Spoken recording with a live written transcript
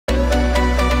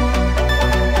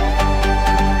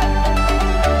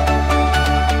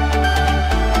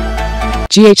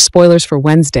Spoilers for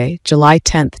Wednesday, July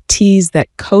 10th, tease that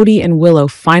Cody and Willow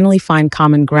finally find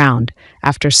common ground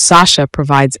after Sasha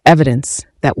provides evidence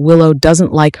that Willow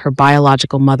doesn't like her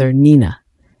biological mother, Nina.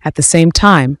 At the same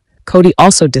time, Cody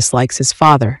also dislikes his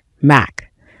father,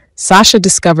 Mac. Sasha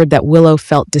discovered that Willow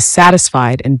felt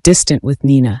dissatisfied and distant with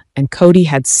Nina, and Cody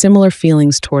had similar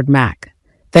feelings toward Mac.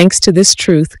 Thanks to this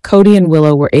truth, Cody and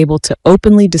Willow were able to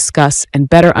openly discuss and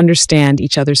better understand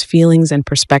each other's feelings and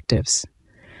perspectives.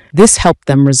 This helped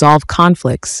them resolve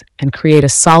conflicts and create a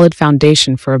solid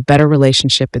foundation for a better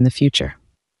relationship in the future.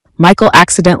 Michael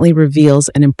accidentally reveals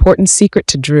an important secret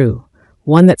to Drew,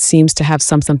 one that seems to have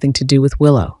something to do with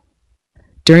Willow.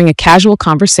 During a casual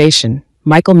conversation,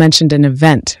 Michael mentioned an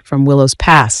event from Willow's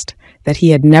past that he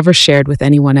had never shared with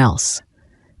anyone else.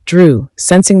 Drew,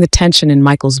 sensing the tension in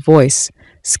Michael's voice,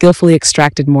 skillfully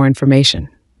extracted more information.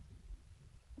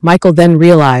 Michael then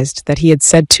realized that he had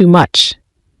said too much,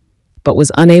 but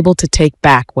was unable to take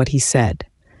back what he said.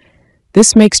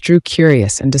 This makes Drew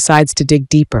curious and decides to dig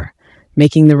deeper,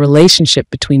 making the relationship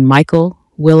between Michael,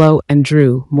 Willow, and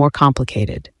Drew more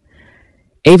complicated.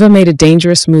 Ava made a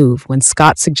dangerous move when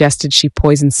Scott suggested she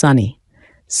poison Sunny.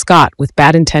 Scott, with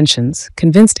bad intentions,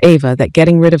 convinced Ava that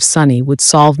getting rid of Sunny would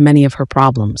solve many of her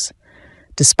problems.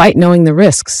 Despite knowing the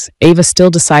risks, Ava still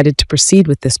decided to proceed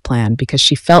with this plan because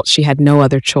she felt she had no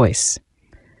other choice.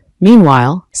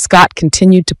 Meanwhile, Scott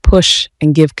continued to push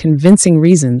and give convincing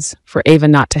reasons for Ava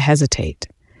not to hesitate.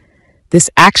 This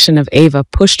action of Ava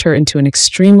pushed her into an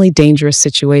extremely dangerous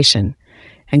situation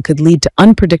and could lead to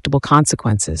unpredictable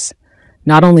consequences,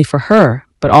 not only for her,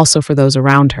 but also for those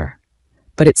around her.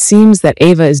 But it seems that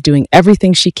Ava is doing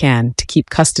everything she can to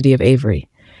keep custody of Avery,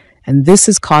 and this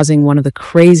is causing one of the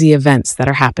crazy events that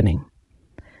are happening.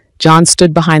 John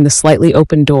stood behind the slightly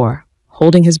open door,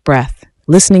 holding his breath,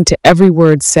 listening to every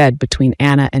word said between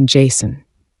Anna and Jason.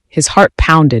 His heart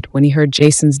pounded when he heard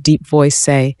Jason's deep voice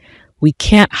say, "We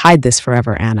can't hide this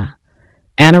forever, Anna."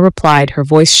 Anna replied, her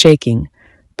voice shaking,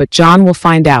 "But John will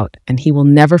find out, and he will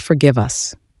never forgive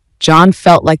us." John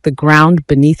felt like the ground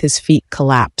beneath his feet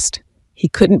collapsed. He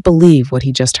couldn't believe what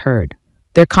he just heard.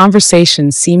 Their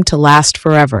conversation seemed to last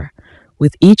forever,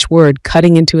 with each word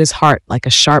cutting into his heart like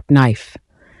a sharp knife.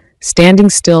 Standing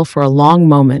still for a long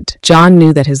moment, John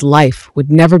knew that his life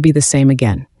would never be the same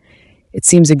again. It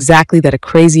seems exactly that a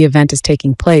crazy event is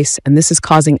taking place, and this is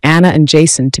causing Anna and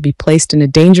Jason to be placed in a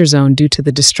danger zone due to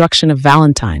the destruction of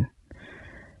Valentine.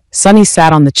 Sunny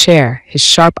sat on the chair, his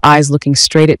sharp eyes looking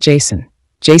straight at Jason.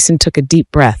 Jason took a deep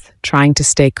breath, trying to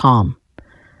stay calm.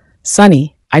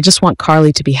 "Sunny, I just want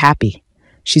Carly to be happy.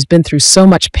 She's been through so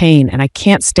much pain, and I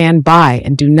can't stand by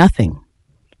and do nothing."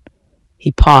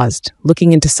 He paused,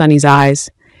 looking into Sunny's eyes,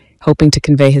 hoping to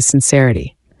convey his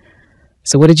sincerity.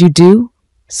 "So what did you do?"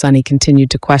 Sunny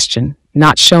continued to question,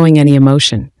 not showing any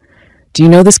emotion. "Do you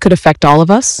know this could affect all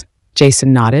of us?"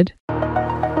 Jason nodded.